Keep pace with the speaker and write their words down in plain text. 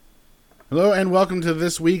Hello and welcome to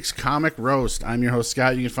this week's Comic Roast. I'm your host,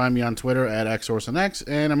 Scott. You can find me on Twitter at XOrSonX,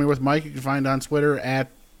 and I'm here with Mike. You can find on Twitter at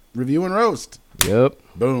Review and Roast. Yep.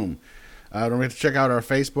 Boom. Don't forget to check out our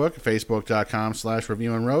Facebook,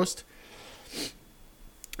 facebook.com/Review and Roast.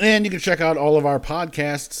 And you can check out all of our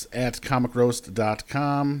podcasts at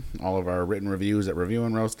comicroast.com, all of our written reviews at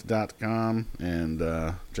reviewandroast.com,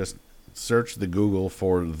 and just search the Google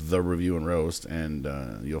for The Review and Roast, and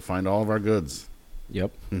you'll find all of our goods.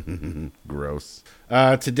 Yep. Gross.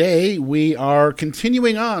 Today, we are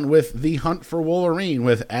continuing on with The Hunt for Wolverine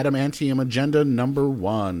with Adamantium Agenda number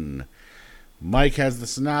 1. Mike has the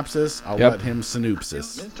synopsis. I'll let him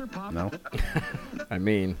synopsis. No? I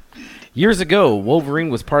mean, years ago, Wolverine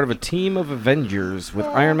was part of a team of Avengers with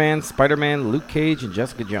Iron Man, Spider-Man, Luke Cage, and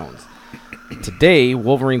Jessica Jones. Today,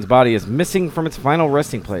 Wolverine's body is missing from its final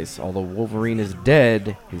resting place. Although Wolverine is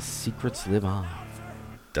dead, his secrets live on.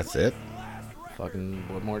 That's it? Fucking,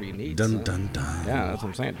 what more do you need? Dun, dun, dun. Yeah, that's what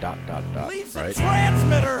I'm saying. Dot, dot, dot. Leaves Right. a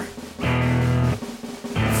transmitter.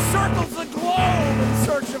 Circles the globe in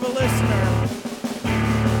search of a listener.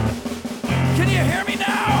 Can you hear me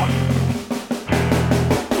now?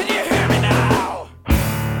 Can you hear me now?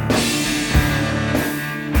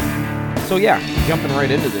 So yeah, jumping right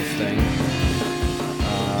into this thing.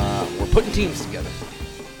 We're putting teams together.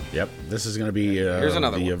 Yep. This is going to be Here's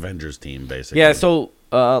another the one. Avengers team, basically. Yeah, so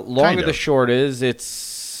long Kind or the of. short is, it's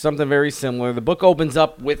something very similar. The book opens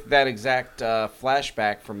up with that exact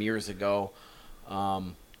flashback from years ago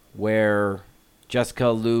where Jessica,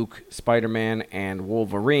 Luke, Spider-Man, and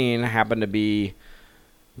Wolverine happen to be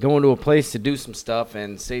going to a place to do some stuff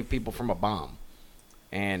and save people from a bomb.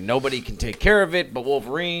 And nobody can take care of it but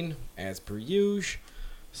Wolverine, as per usual.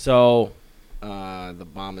 So the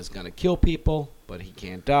bomb is going to kill people, but he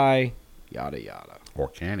can't die, yada, yada. Or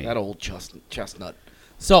can he? That old chestnut.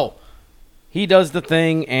 So, he does the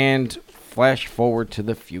thing and flash forward to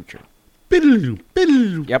the future.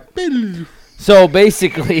 Yep. So,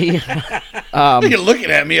 basically... You're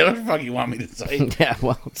looking at me. What the fuck you want me to say? yeah,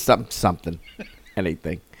 well, something.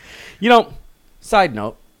 Anything. You know, side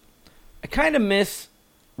note, I kind of miss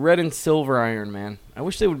Red and Silver Iron Man. I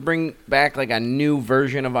wish they would bring back, like, a new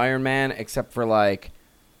version of Iron Man, except for, like,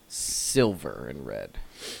 silver and red.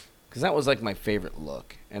 Because that was, like, my favorite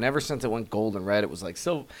look. And ever since it went gold and red, it was, like,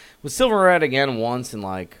 silver and red again once in,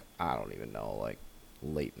 like, I don't even know, like,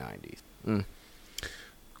 late 90s.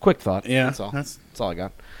 Quick thought. Yeah. That's all. That's all I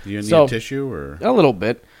got. Do you need So- a tissue? Or A little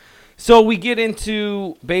bit. So we get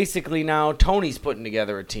into, basically now, Tony's putting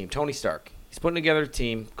together a team. Tony Stark. He's putting together a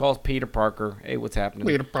team. Calls Peter Parker. Hey, what's happening?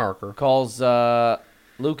 Peter Parker. Calls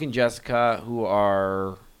Luke and Jessica, who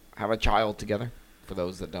have a child together, for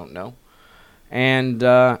those that don't know.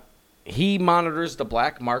 And he monitors the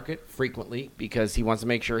black market frequently because he wants to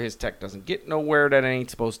make sure his tech doesn't get nowhere that it ain't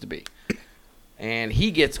supposed to be. And he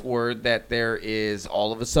gets word that there is,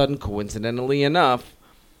 all of a sudden, coincidentally enough,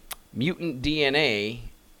 mutant DNA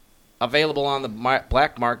available on the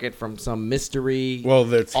black market from some mystery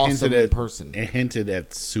That's awesome hinted at person. It hinted at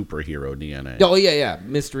superhero DNA. Oh, yeah.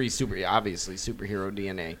 Mystery, obviously, superhero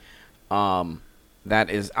DNA.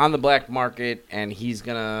 That is on the black market, and he's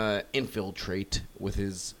going to infiltrate with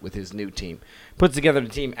his new team. Puts together the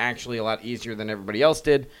team actually a lot easier than everybody else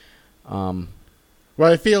did. Well,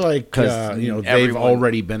 I feel like 'Cause they've everyone-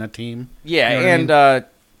 already been a team. Yeah, You know what I and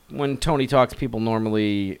when Tony talks, people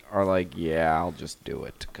normally are like, yeah, I'll just do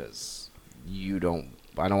it because I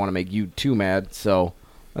don't want to make you too mad. So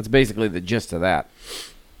that's basically the gist of that.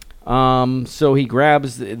 So he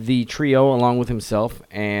grabs the trio along with himself,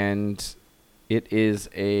 and it is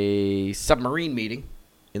a submarine meeting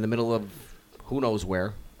in the middle of who knows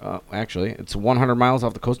where. Actually, it's 100 miles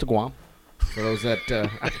off the coast of Guam. For those that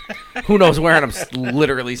who knows where, and I'm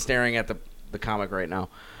literally staring at the comic right now.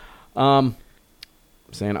 I'm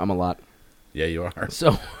saying a lot. Yeah, you are.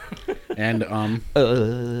 So, And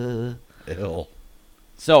ill.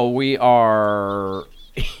 so we are.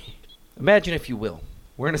 Imagine, if you will,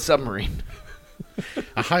 we're in a submarine.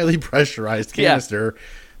 A highly pressurized Yeah. canister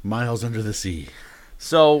miles under the sea.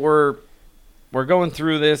 So we're going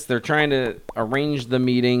through this. They're trying to arrange the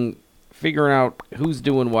meeting, figuring out who's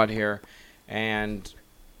doing what here, and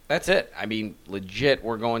that's it. I mean, legit,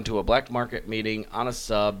 we're going to a black market meeting on a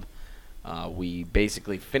sub. We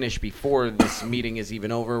basically finish before this meeting is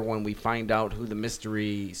even over when we find out who the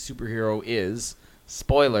mystery superhero is.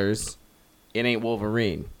 Spoilers, it ain't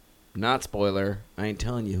Wolverine. Not spoiler, I ain't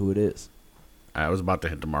telling you who it is. I was about to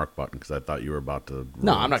hit the mark button because I thought you were about to.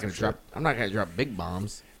 No, ruin I'm not some going to drop. I'm not going to drop big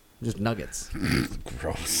bombs. Just nuggets. shit.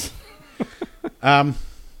 Gross.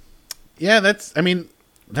 Yeah, that's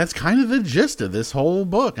kind of the gist of this whole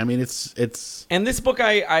book. I mean, it's And this book,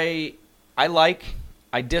 I I like,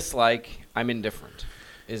 I dislike, I'm indifferent.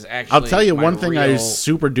 Is actually I'll tell you my one thing I real-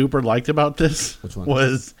 super duper liked about this. Which one?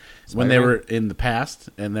 Was when they Spider-Man? were in the past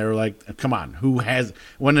and they were like, "Come on, who has?"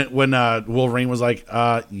 When Wolverine was like,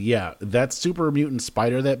 yeah, that super mutant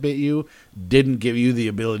spider that bit you didn't give you the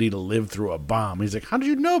ability to live through a bomb." He's like, "How did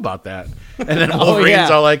you know about that?" And then Wolverine's yeah.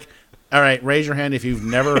 all like, "All right, raise your hand if you've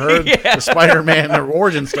never heard the Spider-Man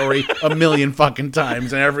origin story a million fucking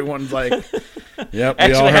times." And everyone's like, "Yep, we all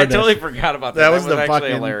Actually, I heard totally this." forgot about that. That was the actually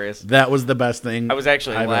fucking hilarious. That was the best thing. I was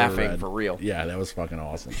actually I've ever laughing read. for real. Yeah, that was fucking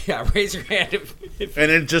awesome. Yeah, raise your hand if And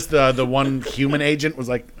it just the one human agent was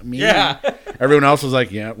like, "Me." Yeah. Everyone else was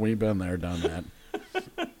like, "Yeah, we've been there, done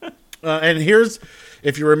that." And here's,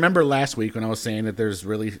 if you remember last week when I was saying that there's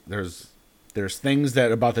things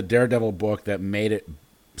that about the Daredevil book that made it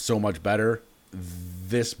so much better.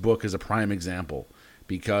 This book is a prime example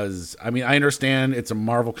because I mean I understand it's a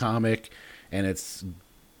Marvel comic and it's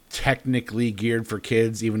technically geared for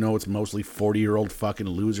kids, even though it's mostly 40-year-old fucking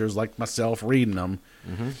losers like myself reading them.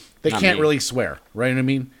 They Not can't me. really swear, right? What I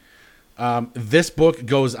mean, this book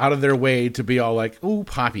goes out of their way to be all like, "Ooh,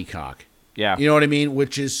 poppycock," Yeah. you know what I mean?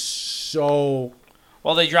 Which is so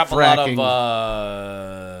Well, they drop a lot fracking.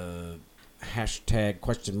 of hashtag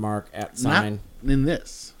question mark at not sign. in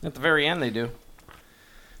this. at the very end. They do.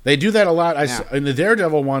 They do that a lot. Yeah. In the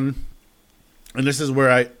Daredevil one, and this is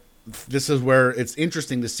where it's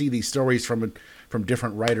interesting to see these stories from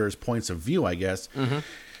different writers' points of view, I guess. Mm-hmm.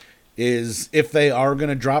 Is if they are going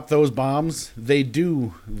to drop those bombs, they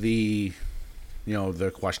do the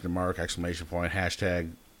question mark, exclamation point, hashtag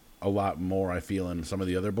a lot more, I feel, in some of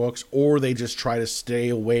the other books, or they just try to stay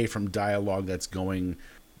away from dialogue that's going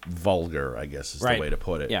vulgar, I guess is Right. the way to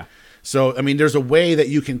put it. Yeah. So, I mean, there's a way that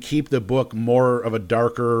you can keep the book more of a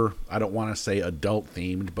darker, I don't want to say adult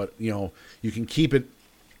themed, but, you can keep it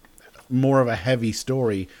more of a heavy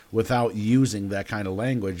story without using that kind of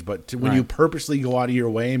language. But when you Right. purposely go out of your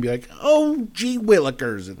way and be like, "Oh, gee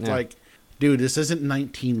willikers," it's Yeah. like, dude, this isn't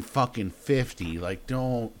 1950. Like,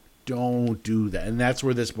 don't do that. And that's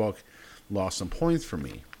where this book lost some points for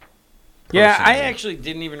me. Yeah, I personally. actually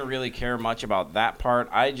didn't even really care much about that part.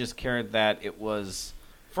 I just cared that it was,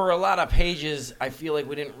 for a lot of pages, I feel like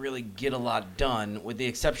we didn't really get a lot done, with the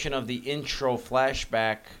exception of the intro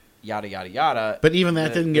flashback, yada, yada, yada. But even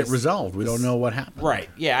that didn't get this- resolved. We don't know what happened. Right.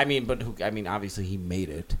 Yeah, I mean, obviously he made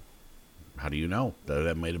it. How do you know?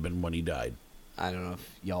 That might have been when he died. I don't know if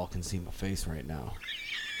y'all can see my face right now,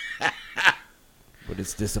 but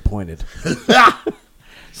it's disappointed.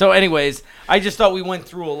 So anyways, I just thought we went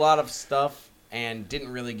through a lot of stuff and didn't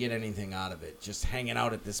really get anything out of it. Just hanging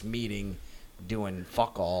out at this meeting, doing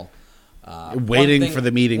fuck all. Waiting for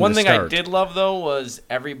the meeting One to thing start. I did love, though, was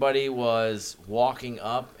everybody was walking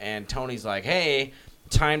up, and Tony's like, "Hey,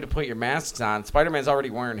 time to put your masks on." Spider-Man's already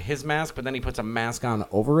wearing his mask, but then he puts a mask on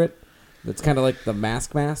Over it, that's kind of like the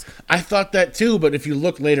mask. I thought that too, but if you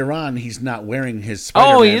look later on, he's not wearing his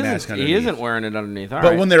Spider-Man Oh, he mask isn't. underneath. He isn't wearing it underneath. All But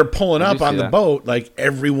right. when they're pulling I up do on see the that. boat, like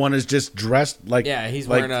everyone is just dressed like he's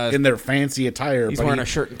like wearing a- in their fancy attire. He's but wearing he- a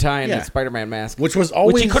shirt and tie and Yeah. a Spider-Man mask, which was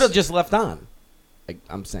always which he could have just left on.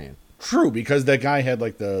 I'm saying true because that guy had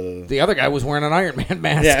like the the other guy was wearing an Iron Man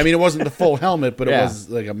mask. yeah. I mean, it wasn't the full helmet, but it Yeah. was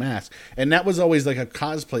like a mask, and that was always like a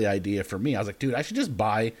cosplay idea for me. I was like, dude, I should just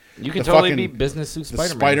buy you can the totally fucking- be business suit the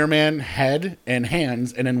Spider-Man. Spider-Man head and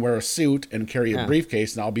hands, and then wear a suit and carry a Yeah.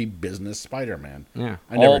 briefcase, and I'll be business Spider-Man. Yeah.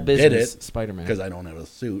 I never All business did it Spider-Man. because I don't have a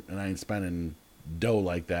suit and I ain't spending dough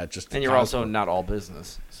like that. Just to And you're also cosplay. not all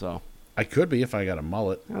business, so I could be if I got a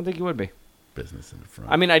mullet. I don't think you would be. Business in the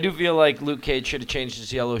front. I mean, I do feel like Luke Cage should have changed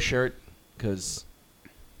his yellow shirt because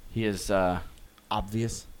he is,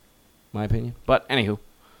 Obvious. my opinion. But anywho,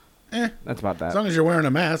 Eh, that's about as that. long as you're wearing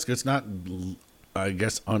a mask, it's not, I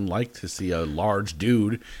guess, unlike to see a large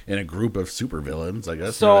dude in a group of supervillains. I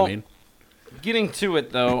guess. You know what I mean? Getting to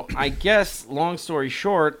it, though, I guess, long story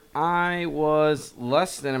short, I was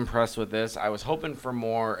less than impressed with this. I was hoping for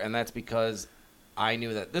more, and that's because I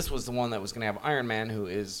knew that this was the one that was going to have Iron Man, who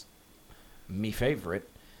is me favorite.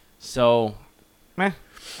 So, I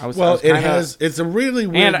was Well, kinda, it has. It's a really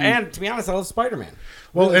weird. and to be honest, I love Spider-Man.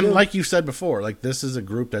 well, really and do. like you said before, like this is a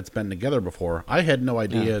group that's been together before. I had no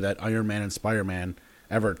idea that Iron Man and Spider-Man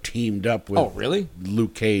ever teamed up with Oh, really?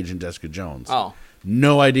 Luke Cage and Jessica Jones. Oh,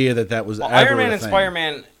 No idea that was well, ever Iron Man a and thing.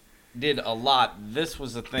 Spider-Man did a lot. This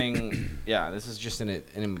was a thing. Yeah, this is just an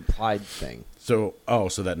implied thing. So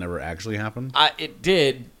so that never actually happened. It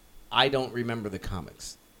did. I don't remember the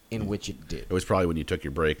comics in which it did. It was probably when you took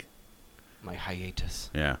your break. My hiatus.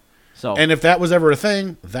 Yeah. So And if that was ever a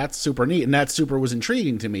thing, that's super neat, and that super was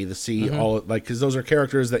intriguing to me to see all like because those are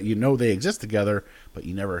characters that they exist together, but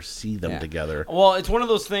you never see them together. Well, it's one of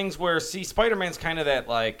those things where Spider-Man's kind of that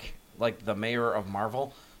like the mayor of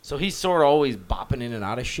Marvel, so he's sort of always bopping in and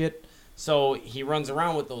out of shit. So he runs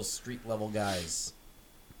around with those street level guys.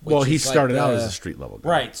 Well, he started out as a street level guy,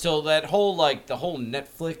 right? So that whole the whole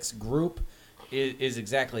Netflix group is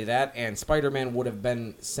exactly that, and Spider-Man would have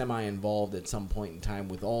been semi-involved at some point in time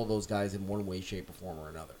with all those guys in one way, shape, or form or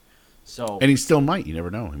another. So, and he still might. You never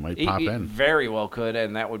know. He might pop in. Very well could,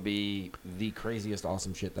 and that would be the craziest,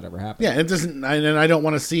 awesome shit that ever happened. Yeah, it doesn't. And I don't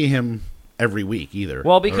want to see him every week either.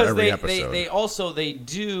 Well, because every they also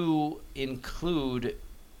do include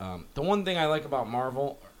the one thing I like about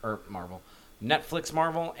Netflix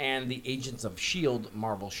Marvel, and the Agents of S.H.I.E.L.D.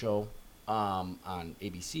 Marvel show on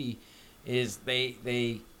ABC. Is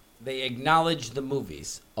they acknowledge the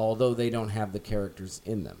movies, although they don't have the characters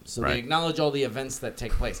in them. So they acknowledge all the events that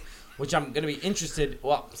take place, which I'm going to be interested.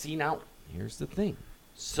 Well, see now, here's the thing.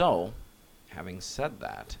 So, having said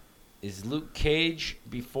that, is Luke Cage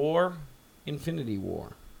before Infinity War?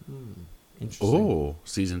 Interesting. Oh,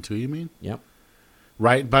 season 2, you mean? Yep.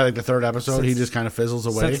 Right by the third episode, he just kind of fizzles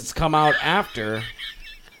away. Since it's come out after,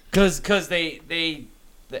 because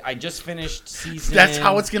I just finished season. That's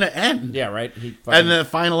how it's going to end. Yeah, right. And the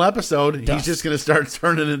final episode, dust. he's just going to start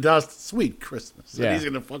turning to dust. Sweet Christmas. Yeah. And he's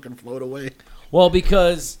going to fucking float away. Well,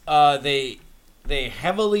 because they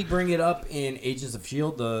heavily bring it up in Agents of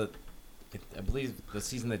S.H.I.E.L.D. I believe the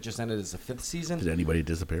season that just ended is the 5th season. Did anybody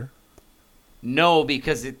disappear? No,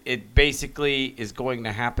 because it basically is going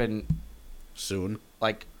to happen Soon.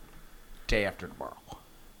 like day after tomorrow.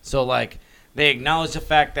 So like. They acknowledge the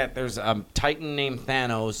fact that there's a Titan named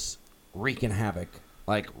Thanos wreaking havoc,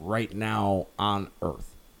 like right now on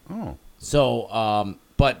Earth. Oh. So,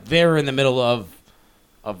 but they're in the middle of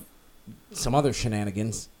some other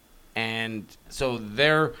shenanigans, and so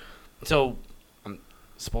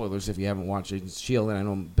spoilers if you haven't watched Agents of S.H.I.E.L.D., and I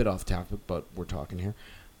know I'm a bit off topic, but we're talking here.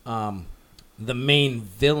 The main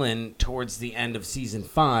villain towards the end of season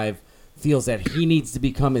 5 feels that he needs to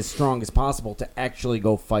become as strong as possible to actually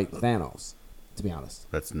go fight Thanos. To be honest,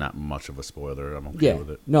 that's not much of a spoiler. I'm okay with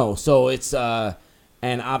it. No, so it's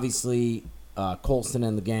and obviously Coulson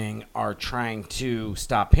and the gang are trying to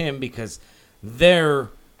stop him because their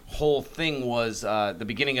whole thing was the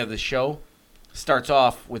beginning of the show starts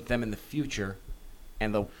off with them in the future,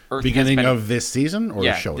 and the Earth beginning has been, of this season or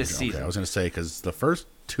yeah, the show. This season. Okay, I was going to say because the first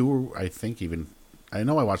 2, I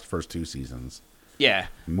know I watched the first 2 seasons. Yeah.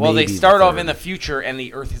 Well, they Maybe start the off third. in the future, and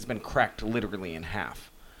the Earth has been cracked literally in half.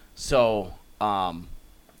 So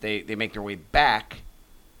they make their way back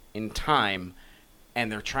in time,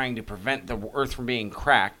 and they're trying to prevent the Earth from being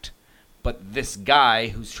cracked. But this guy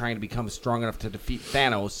who's trying to become strong enough to defeat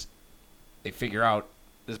Thanos, they figure out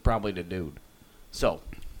is probably the dude. So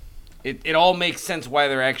it all makes sense why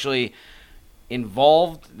they're actually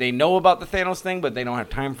involved. They know about the Thanos thing, but they don't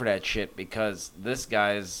have time for that shit because this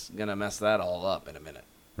guy's gonna mess that all up in a minute.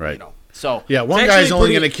 Right. You know. So Yeah, one it's guy's actually only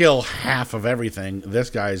pretty- going to kill half of everything. This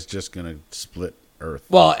guy's just going to split Earth.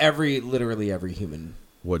 Well, literally every human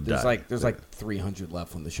Would there's die. there's like 300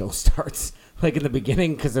 left when the show starts. Like in the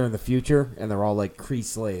beginning, because they're in the future and they're all like Kree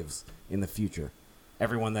slaves in the future.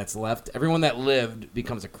 Everyone that's left, everyone that lived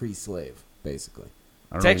becomes a Kree slave, basically.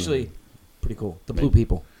 I It's don't actually pretty cool. The Maybe. blue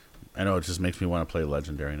people. I know it just makes me want to play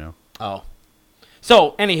Legendary now. Oh.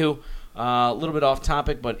 So, anywho, a little bit off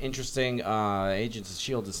topic, but interesting. Agents of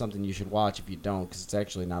S.H.I.E.L.D. is something you should watch if you don't, because it's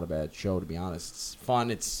actually not a bad show, to be honest. It's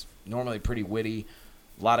fun. It's normally pretty witty.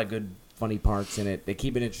 A lot of good, funny parts in it. They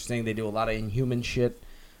keep it interesting. They do a lot of Inhuman shit.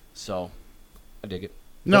 So, I dig it.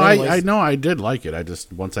 No, But I anyways- know I did like it. I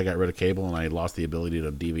just once I got rid of cable and I lost the ability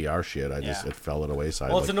to DVR shit, it fell at a wayside.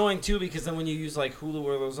 Well, it's annoying too because then when you use like Hulu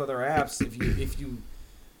or those other apps, if you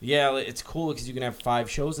yeah, it's cool because you can have 5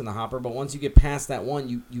 shows in the hopper, but once you get past that one,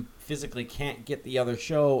 you physically can't get the other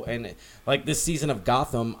show. And like this season of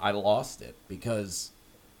Gotham, I lost it because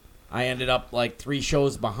I ended up like 3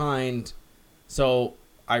 shows behind. So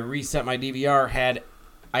I reset my DVR.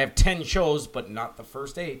 I have 10 shows, but not the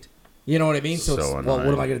first 8. You know what I mean? So it's, well, annoying.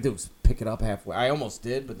 what am I going to do? Just pick it up halfway. I almost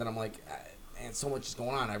did, but then I'm like, man, so much is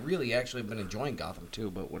going on. I really actually have been enjoying Gotham too,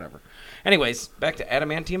 but whatever. Anyways, back to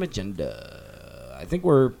Adamantium Agenda. I think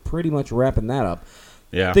we're pretty much wrapping that up.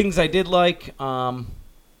 yeah. Things I did like, Iron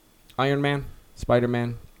Man,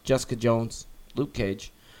 Spider-Man, Jessica Jones, Luke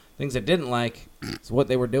Cage. Things I didn't like is what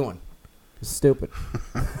they were doing. It was stupid.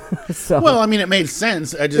 So, Well, I mean, it made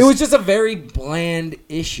sense. it was just a very bland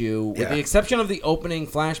issue, with Yeah. the exception of the opening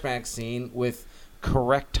flashback scene with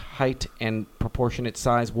correct height and proportionate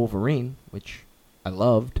size Wolverine, which I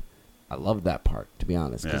loved. I loved that part, to be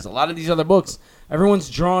honest, because Yeah. a lot of these other books, everyone's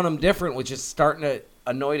drawing them different, which is starting to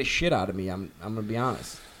annoy the shit out of me. I'm gonna be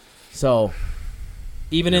honest. So,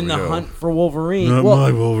 even Here in we the go. hunt for Wolverine, Not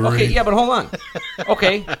my Wolverine. Okay, yeah, but hold on.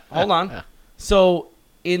 Okay, hold on. So,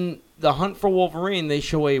 in the hunt for Wolverine, they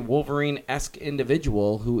show a Wolverine-esque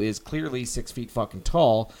individual who is clearly 6 feet fucking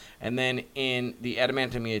tall, and then in the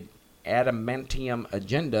Adamantium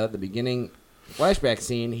agenda, the beginning flashback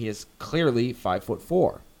scene, he is clearly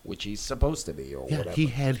 5'4", which he's supposed to be, or Yeah, whatever. he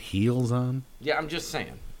had heels on. Yeah, I'm just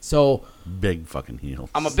saying. So Big fucking heels.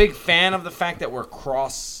 I'm a big fan of the fact that we're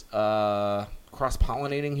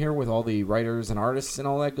cross-pollinating here with all the writers and artists and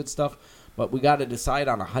all that good stuff. But we got to decide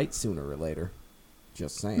on a height sooner or later.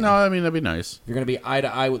 Just saying. No, I mean, that'd be nice. If you're going to be eye to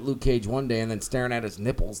eye with Luke Cage one day and then staring at his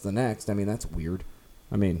nipples the next, I mean, that's weird.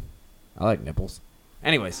 I mean, I like nipples.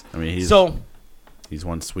 Anyways, I mean, he's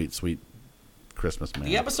one sweet, sweet Christmas man.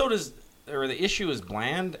 the episode is, or the issue is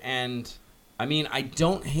bland, and I mean, I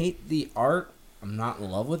don't hate the art. I'm not in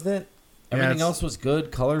love with it. Everything it's- else was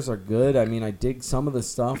good. Colors are good. I mean, I dig some of the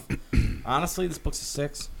stuff. Honestly, this book's a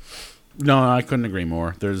 6. No, I couldn't agree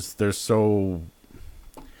more. There's so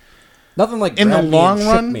Nothing like In the grabbed me long and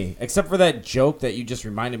shook run- me, except for that joke that you just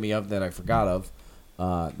reminded me of that I forgot of.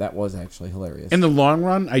 That was actually hilarious. in the long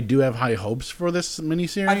run, I do have high hopes for this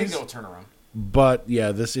miniseries. I think it'll turn around. But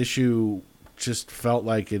yeah, this issue just felt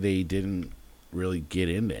like they didn't really get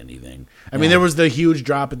into anything. I mean, Yeah. there was the huge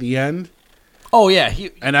drop at the end, Oh yeah,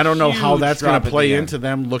 and I don't know how huge that's going drop to at play the end. into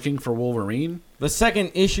them looking for Wolverine. The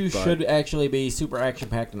second issue But- should actually be super action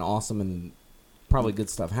packed and awesome, and probably good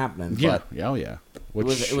stuff happening. Yeah, But yeah, oh yeah. Which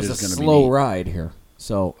it was a is gonna slow be neat. ride here,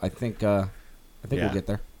 so I think Yeah. we'll get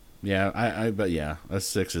there. Yeah, but yeah, a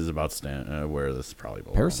 6 is about where this probably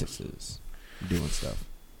belongs. Parasix is doing stuff.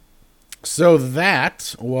 So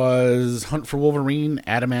that was Hunt for Wolverine,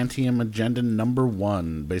 Adamantium Agenda number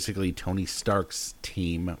 1. Basically, Tony Stark's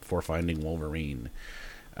team for finding Wolverine.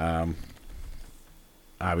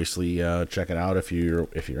 Obviously, check it out if you're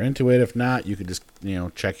into it. If not, you could just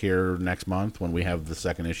check here next month when we have the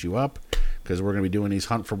second issue up, because we're going to be doing these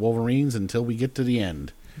Hunt for Wolverines until we get to the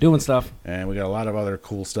end. Doing stuff. And we got a lot of other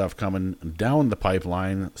cool stuff coming down the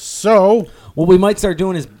pipeline. So What we might start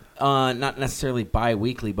doing is not necessarily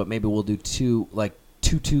bi-weekly, but maybe we'll do two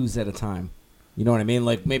twos at a time. You know what I mean?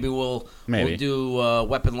 Like maybe we'll do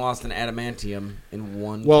Weapon Lost and Adamantium in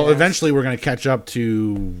one. Well, cast. eventually we're going to catch up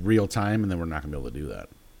to real time, and then we're not going to be able to do that.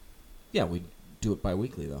 Yeah, we do it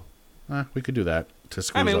bi-weekly though. We could do that to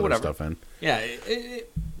squeeze other whatever. stuff in. Yeah,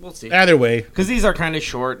 we'll see. Either way, Because these are kind of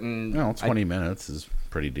short and 20 minutes is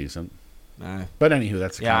pretty decent. Nah. But anywho,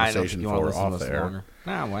 that's a Yeah, I don't conversation think you want to for listen to off us there, longer.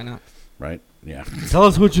 Nah, why not? right? Yeah, Tell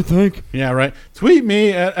us what you think. yeah, right. Tweet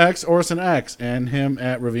me at XOrsonX and him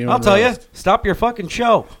at Review. I'll and tell you. Roast. Stop your fucking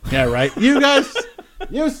show. Yeah, right. You guys,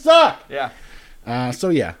 you suck. Yeah. So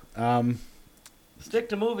yeah, Stick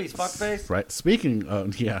to movies, fuckface. right. Speaking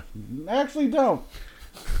of, yeah, actually don't.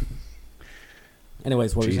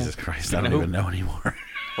 Anyways, what Jesus Christ, I don't even know anymore.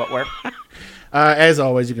 What, where? As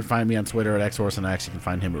always, you can find me on Twitter at XOrsonX. You can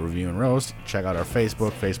find him at Review and Roast. Check out our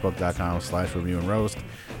Facebook, facebook.com/Review and Roast.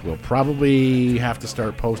 We'll probably have to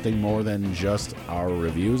start posting more than just our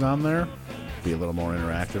reviews on there. Be a little more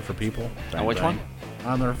interactive for people. On which one?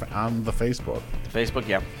 On the Facebook. Facebook,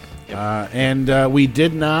 yeah. And we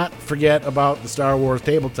did not forget about the Star Wars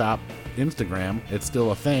Tabletop Instagram. It's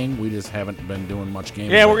still a thing. We just haven't been doing much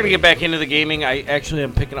gaming. Yeah, we're going to get back into the gaming. I actually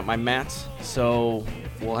am picking up my mats, so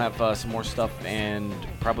we'll have some more stuff and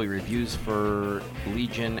probably reviews for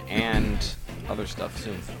Legion and other stuff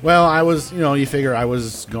soon. Well, I was, you figure I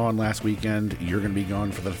was gone last weekend. You're going to be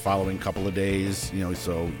gone for the following couple of days,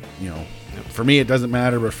 so, for me it doesn't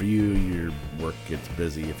matter, but for you, your work gets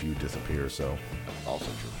busy if you disappear, so. Also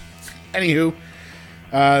true. Anywho,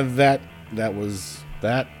 that was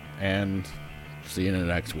that, and see you in the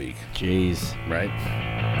next week. Jeez. Right?